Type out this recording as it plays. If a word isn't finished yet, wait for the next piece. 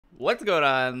What's going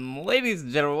on, ladies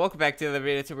and gentlemen? Welcome back to the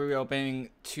video. Today we're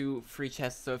opening 2 free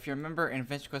chests. So if you remember in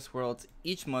Adventure Quest Worlds,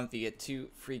 each month you get 2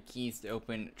 free keys to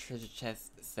open treasure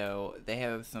chests. So they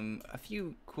have a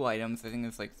few cool items. I think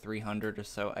there's like 300 or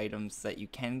so items that you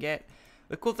can get.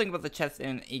 The cool thing about the chests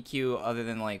in EQ, other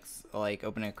than like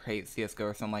opening a crate,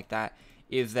 CSGO or something like that,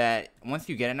 is that once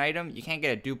you get an item, you can't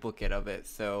get a duplicate of it.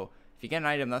 So if you get an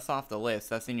item that's off the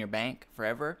list, that's in your bank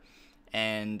forever,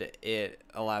 and it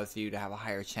allows you to have a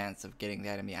higher chance of getting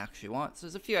the item you actually want. So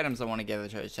there's a few items I want to get in the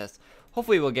treasure chest.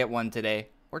 Hopefully we'll get one today,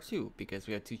 or 2, because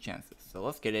we have 2 chances. So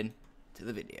let's get into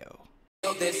the video.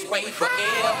 This way forever.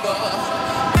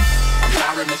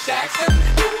 I'm Jackson.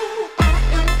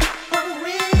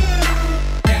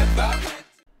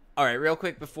 Alright, real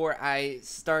quick before I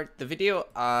start the video,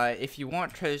 if you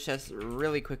want treasure chests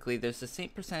really quickly, there's the same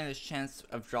percentage chance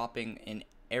of dropping in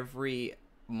every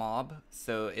mob.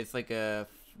 So it's like a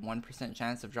 1%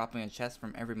 chance of dropping a chest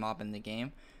from every mob in the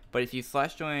game. But if you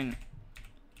slash join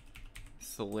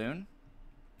Saloon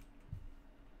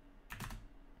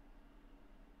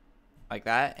like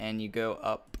that, and you go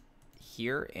up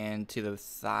here and to the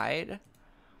side,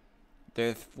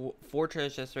 there's 4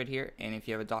 treasure chests right here, and if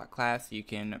you have a dot class, you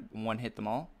can one hit them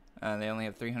all. They only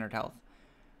have 300 health.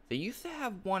 They used to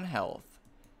have 1 health.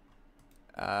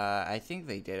 I think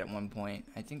they did at one point.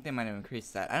 I think they might have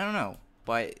increased that. I don't know,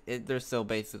 but they're still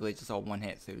basically just all 1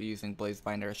 hit. So you're using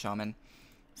Blazebinder or Shaman.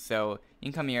 So you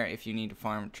can come here if you need to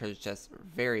farm treasure chests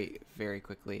very, very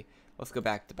quickly. Let's go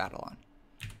back to Battlon.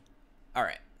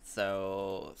 Alright,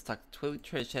 so let's talk Twilly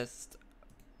treasure chest.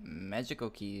 Magical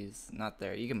keys, not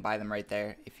there. You can buy them right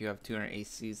there if you have 200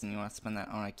 ACs and you want to spend that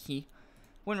on a key.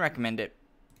 Wouldn't recommend it.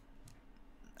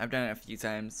 I've done it a few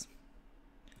times.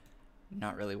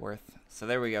 Not really worth. So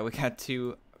there we go. We got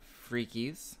 2 free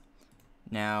keys.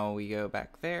 Now we go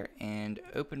back there and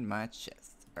open my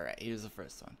chest. Alright, here's the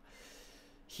first one.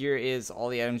 Here is all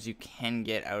the items you can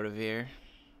get out of here.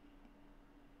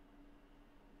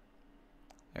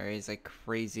 There is a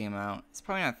crazy amount. It's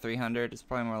probably not 300. It's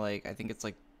probably more like, I think it's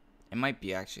like, it might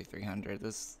be actually 300.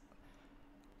 There's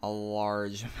a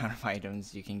large amount of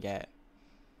items you can get.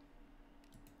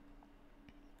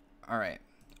 Alright,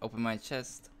 open my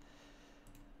chest.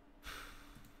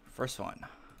 First one.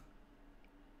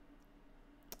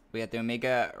 We got the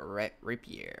Omega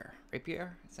Rapier.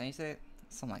 Rapier? Is that how you say it?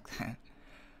 Something like that.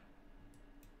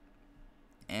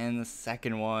 And the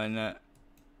second one,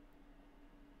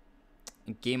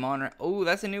 Game Honor. Oh,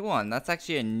 that's a new one. That's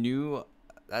actually a new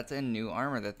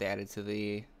armor that they added to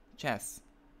the chest.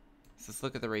 So let's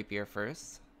look at the Rapier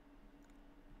first.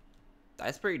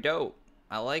 That's pretty dope.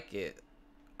 I like it.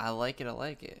 I like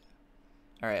it.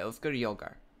 Alright, let's go to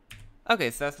Yolgar.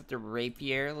 Okay, so that's what the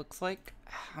Rapier looks like.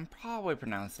 I'm probably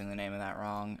pronouncing the name of that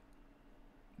wrong,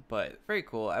 but very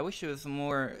cool. I wish it was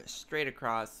more straight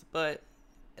across, but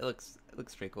it looks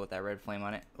pretty cool with that red flame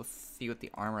on it. Let's see what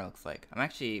the armor looks like. I'm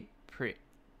actually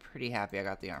pretty happy I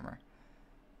got the armor.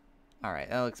 Alright,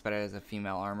 that looks better as a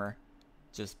female armor,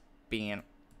 just being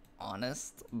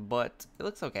honest, but it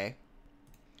looks okay.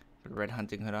 Put a red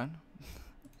hunting hood on.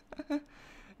 It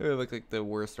would look like the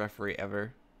worst referee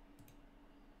ever.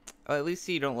 Oh, at least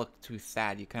you don't look too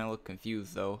sad. You kind of look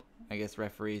confused, though. I guess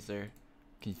referees are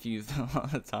confused a lot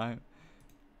of the time.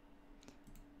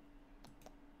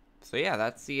 So yeah,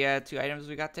 that's the 2 items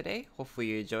we got today. Hopefully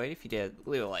you enjoyed. If you did,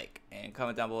 leave a like and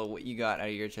comment down below what you got out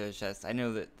of your treasure chest. I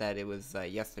know that it was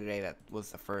yesterday that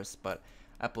was the first, but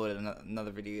I uploaded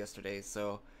another video yesterday,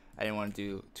 so I didn't want to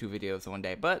do 2 videos in one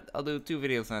day. But I'll do 2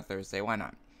 videos on a Thursday. Why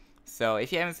not? So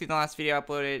if you haven't seen the last video I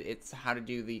uploaded, it's how to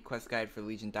do the quest guide for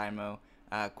Legion Dynamo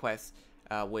quest,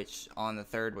 which on the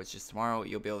 3rd, which is tomorrow,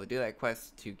 you'll be able to do that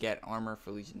quest to get armor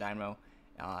for Legion Dynamo.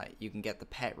 You can get the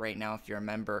pet right now if you're a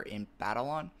member in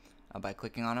Battlon by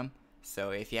clicking on them.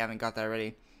 So if you haven't got that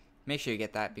already, make sure you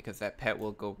get that, because that pet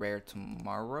will go rare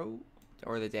tomorrow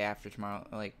or the day after tomorrow.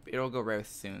 Like, it'll go rare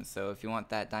soon. So if you want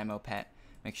that Dynamo pet,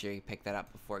 make sure you pick that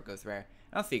up before it goes rare.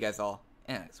 And I'll see you guys all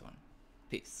in the next one.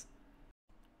 Peace.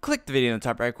 Click the video in the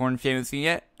top right corner if you haven't seen it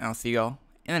yet, and I'll see you all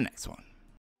in the next one.